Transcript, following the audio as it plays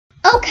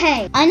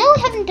Okay, I know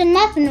we haven't done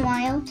math in a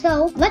while,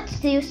 so let's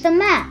do some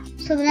math.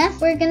 So the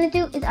math we're gonna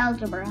do is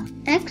algebra.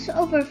 X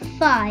over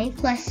 5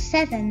 plus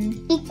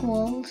 7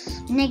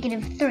 equals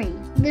 -3.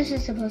 This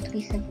is supposed to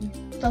be 7.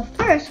 So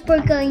first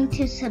we're going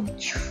to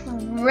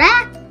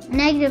subtract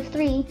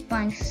 -3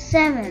 by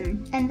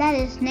 7, and that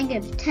is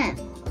 -10.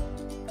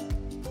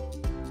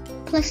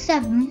 Plus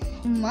 7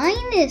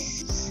 minus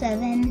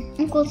 7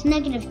 equals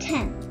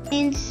 -10.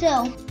 And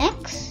so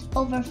x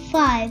over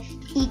 5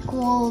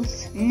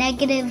 equals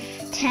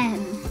 -10.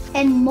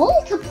 And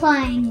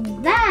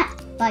multiplying that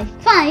by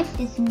 5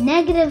 is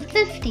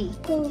 -50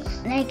 equals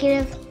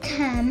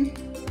 -10,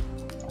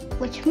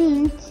 which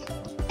means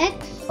x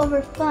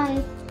over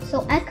 5,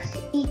 so x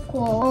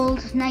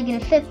equals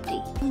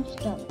 -50.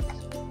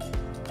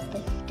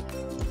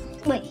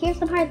 Wait, here's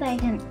the part that I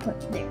didn't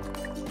put there.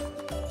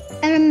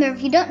 And remember,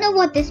 if you don't know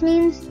what this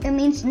means, it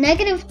means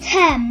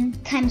 -10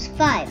 times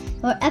 5,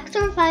 or x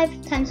over 5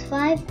 times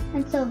 5,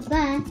 and so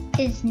that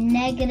is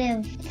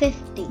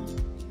 -50.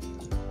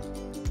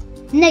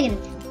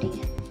 -50.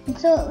 And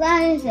so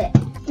that is it.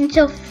 And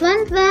so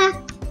fun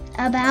fact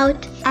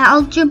about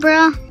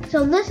algebra.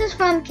 So this is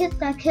from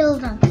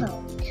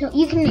kids.kill.co. So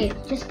you can read it,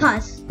 just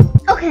pause.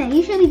 Okay,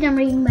 you should be done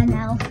reading by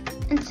now.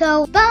 And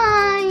so,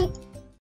 bye!